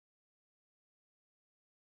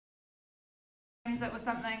It was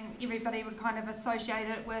something everybody would kind of associate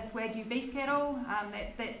it with Wagyu beef cattle.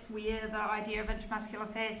 That's where the idea of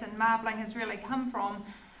intramuscular fat and marbling has really come from.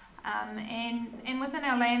 And within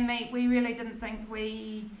our lamb meat, we really didn't think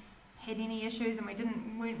we had any issues,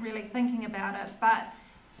 and weren't really thinking about it. But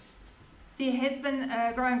there has been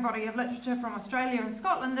a growing body of literature from Australia and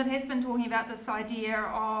Scotland that has been talking about this idea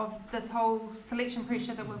of this whole selection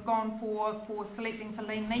pressure that we've gone for selecting for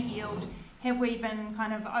lean meat yield. Have we been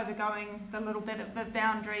kind of overgoing the little bit of the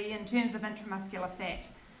boundary in terms of intramuscular fat?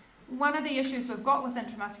 One of the issues we've got with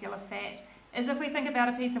intramuscular fat is if we think about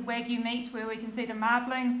a piece of Wagyu meat where we can see the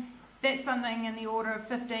marbling, that's something in the order of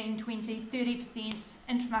 15, 20, 30%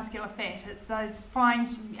 intramuscular fat. It's those fine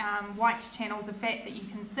white channels of fat that you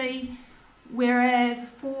can see. Whereas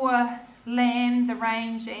for lamb, the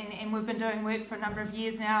range, and we've been doing work for a number of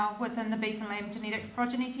years now within the beef and lamb genetics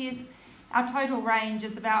progeny test, our total range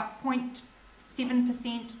is about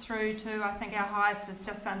 0.7% through to, I think our highest is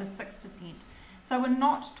just under 6%. So we're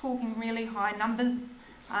not talking really high numbers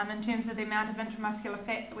in terms of the amount of intramuscular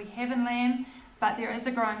fat that we have in lamb, but there is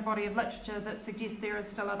a growing body of literature that suggests there is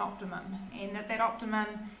still an optimum, and that optimum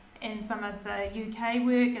in some of the UK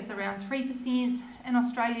work is around 3%. In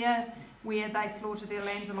Australia, where they slaughter their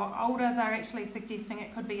lambs a lot older, they're actually suggesting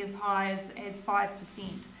it could be as high as 5%.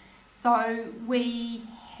 So we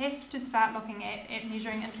have to start looking at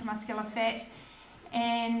measuring intramuscular fat,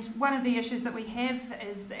 and one of the issues that we have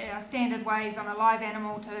is our standard ways on a live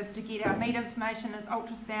animal to get our meat information is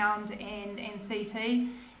ultrasound and CT,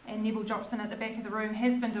 and Neville Jobson at the back of the room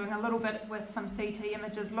has been doing a little bit with some CT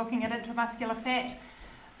images looking at intramuscular fat.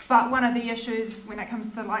 But one of the issues when it comes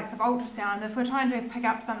to the likes of ultrasound, if we're trying to pick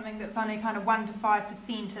up something that's only kind of 1 to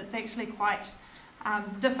 5%, it's actually quite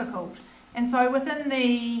difficult. And so within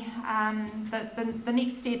the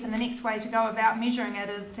next step and the next way to go about measuring it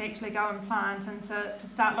is to actually go and plant and to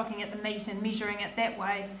start looking at the meat and measuring it that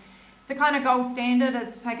way. The kind of gold standard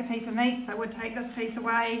is to take a piece of meat, so we'd take this piece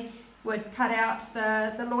away, would cut out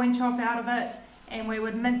the loin chop out of it, and we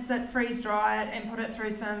would mince it, freeze dry it, and put it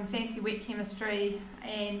through some fancy wet chemistry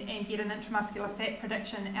and get an intramuscular fat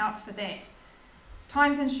prediction out for that. It's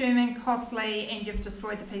time consuming, costly, and you've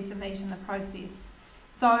destroyed the piece of meat in the process.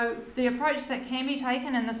 So the approach that can be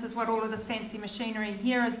taken, and this is what all of this fancy machinery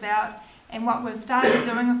here is about, and what we've started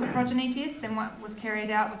doing with the progeny test and what was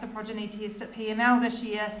carried out with the progeny test at PML this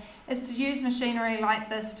year, is to use machinery like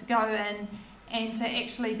this to go in and to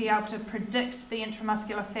actually be able to predict the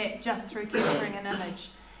intramuscular fat just through capturing an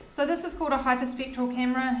image. So this is called a hyperspectral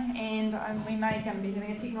camera, and we may going to be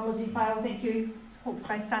having a technology fail, thank you, Hawke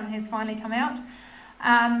Space Sun has finally come out.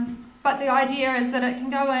 But the idea is that it can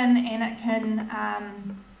go in and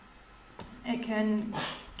it can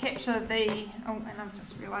capture the, oh, and I've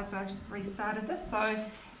just realised I restarted this,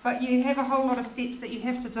 but you have a whole lot of steps that you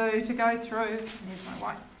have to do to go through. There's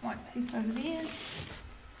my white piece over there.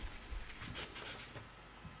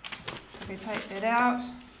 So you take that out.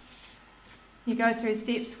 You go through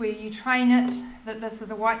steps where you train it that this is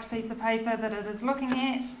a white piece of paper that it is looking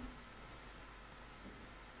at.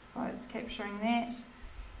 So it's capturing that.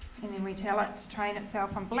 And then we tell it to train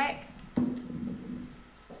itself on black.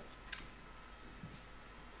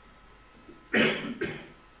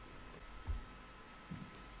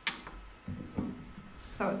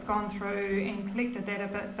 So it's gone through and collected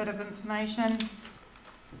that bit of information,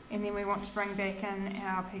 and then we want to bring back in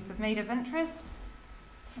our piece of meat of interest,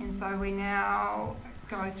 and so we now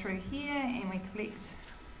go through here and we collect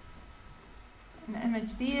an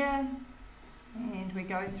image there, and we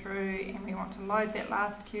go through and we want to load that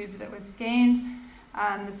last cube that was scanned.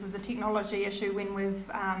 This is a technology issue when we've,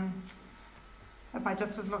 if I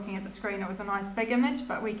just was looking at the screen it was a nice big image,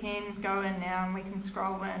 but we can go in now and we can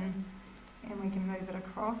scroll in and we can move it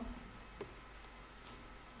across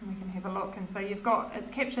and we can have a look, and so it's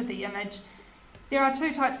captured the image. There are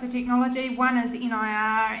two types of technology, one is NIR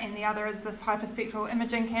and the other is this hyperspectral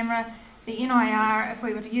imaging camera. The NIR, if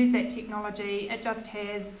we were to use that technology, it just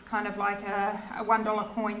has kind of like a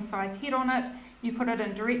 $1 coin size head on it. You put it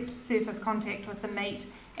in direct surface contact with the meat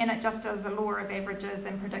and it just does a law of averages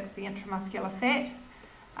and predicts the intramuscular fat.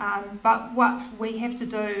 But what we have to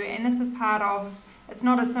do, and this is part of, it's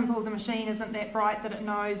not as simple, the machine isn't that bright that it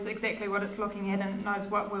knows exactly what it's looking at and it knows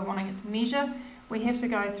what we're wanting it to measure. We have to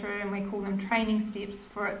go through and we call them training steps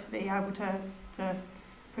for it to be able to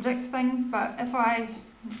predict things. But if I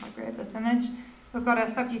grab this image, we've got our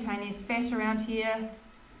subcutaneous fat around here.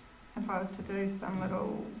 If I was to do some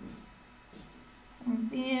little things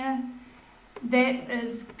there, that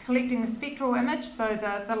is collecting the spectral image, so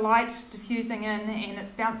the light diffusing in and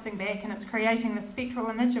it's bouncing back and it's creating the spectral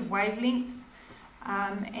image of wavelengths.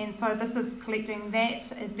 And so this is collecting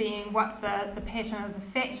that as being what the pattern of the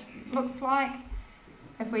fat looks like.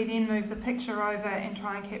 If we then move the picture over and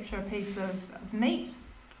try and capture a piece of meat,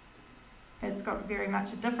 it's got very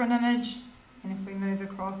much a different image. And if we move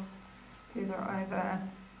across further over,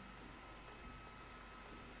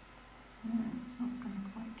 it's not going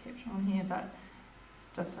to quite capture on here, but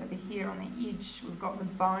just over here on the edge we've got the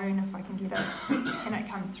bone, if I can get it, and it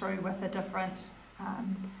comes through with a different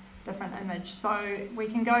image. So we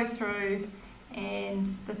can go through, and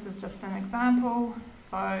this is just an example,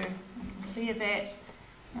 so I can clear that,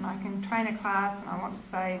 and I can train a class, and I want to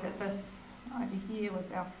say that this over here was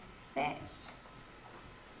our fat,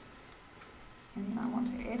 and then I want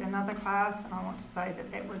to add another class, and I want to say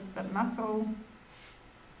that that was the muscle.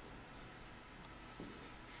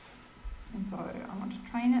 And so I want to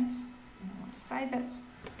train it, and I want to save it.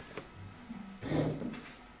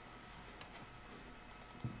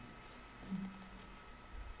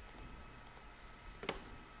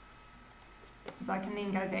 So I can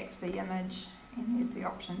then go back to the image, and there's the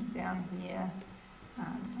options down here. I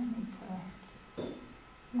need to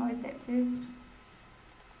load that first.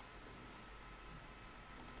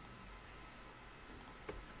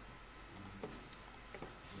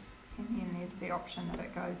 And then there's the option that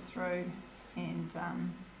it goes through, and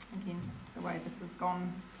again, just the way this has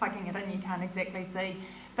gone, plugging it in you can't exactly see,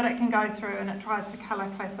 but it can go through and it tries to colour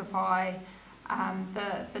classify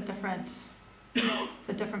the different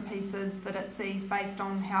pieces that it sees based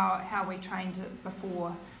on how we trained it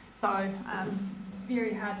before. So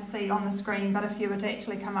very hard to see on the screen, but if you were to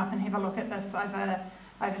actually come up and have a look at this over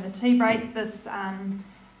the tea break, this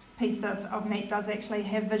piece of meat does actually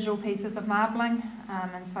have visual pieces of marbling,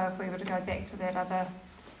 and so if we were to go back to that other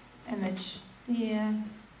image there,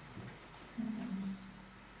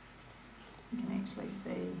 you can actually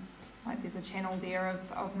see like there's a channel there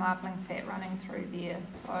of marbling fat running through there,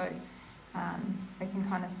 so we can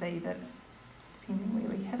kind of see that depending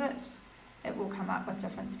where we hit it, it will come up with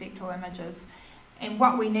different spectral images. And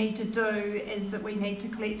what we need to do is that we need to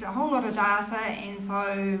collect a whole lot of data, and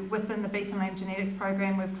so within the beef and lamb genetics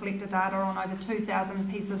program we've collected data on over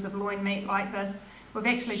 2,000 pieces of loin meat like this. We've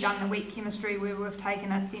actually done the wheat chemistry where we've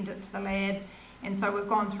taken it, sent it to the lab, and so we've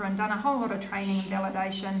gone through and done a whole lot of training and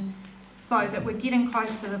validation so that we're getting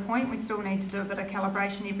close to the point. We still need to do a bit of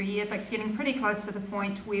calibration every year, but getting pretty close to the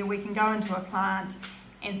point where we can go into a plant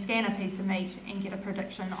and scan a piece of meat and get a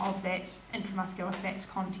prediction of that intramuscular fat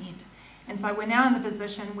content. And so we're now in the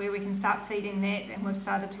position where we can start feeding that, and we've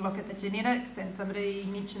started to look at the genetics, and somebody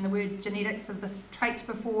mentioned the word genetics of this trait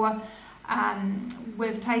before.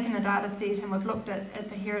 We've taken the data set and we've looked at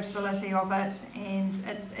the heritability of it, and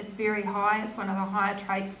it's very high. It's one of the higher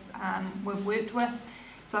traits we've worked with.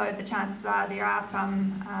 So the chances are there are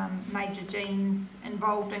some major genes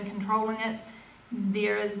involved in controlling it.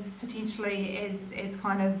 There is potentially, as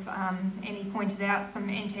kind of Annie pointed out, some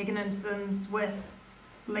antagonisms with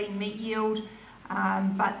lean meat yield,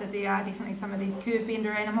 but that there are definitely some of these curve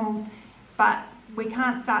bender animals. But we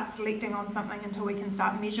can't start selecting on something until we can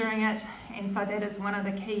start measuring it, and so that is one of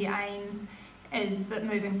the key aims, is that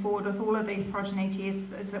moving forward with all of these progeny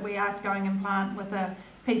tests is that we are going and plant with a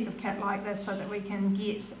piece of kit like this so that we can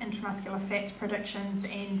get intramuscular fat predictions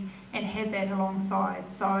and have that alongside.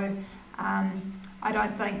 So I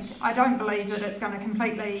don't believe that it's going to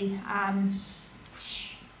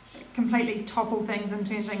completely topple things and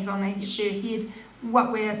turn things on their head.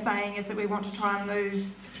 What we're saying is that we want to try and move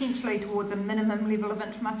potentially towards a minimum level of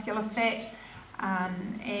intramuscular fat,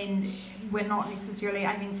 and we're not necessarily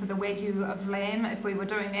aiming for the Wagyu of lamb. If we were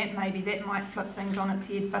doing that, maybe that might flip things on its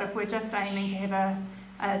head, but if we're just aiming to have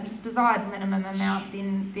a desired minimum amount,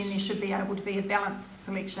 then there should be able to be a balanced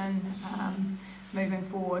selection moving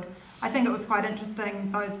forward. I think it was quite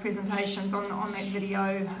interesting, those presentations on that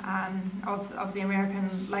video of the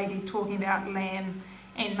American ladies talking about lamb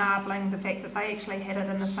and marbling, the fact that they actually had it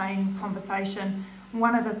in the same conversation.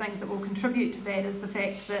 One of the things that will contribute to that is the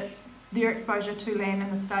fact that their exposure to lamb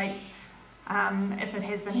in the States, if it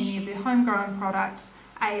has been any of their homegrown products,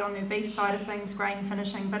 on their beef side of things, grain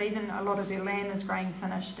finishing, but even a lot of their lamb is grain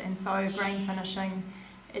finished, and so grain finishing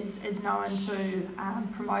is known to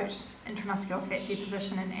promote intramuscular fat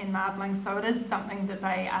deposition and marbling, so it is something that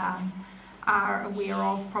they are aware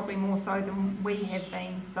of, probably more so than we have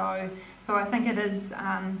been. So I think it is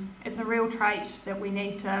it's a real trait that we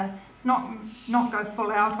need to not go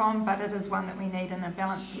full out on, but it is one that we need in a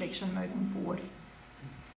balanced selection moving forward.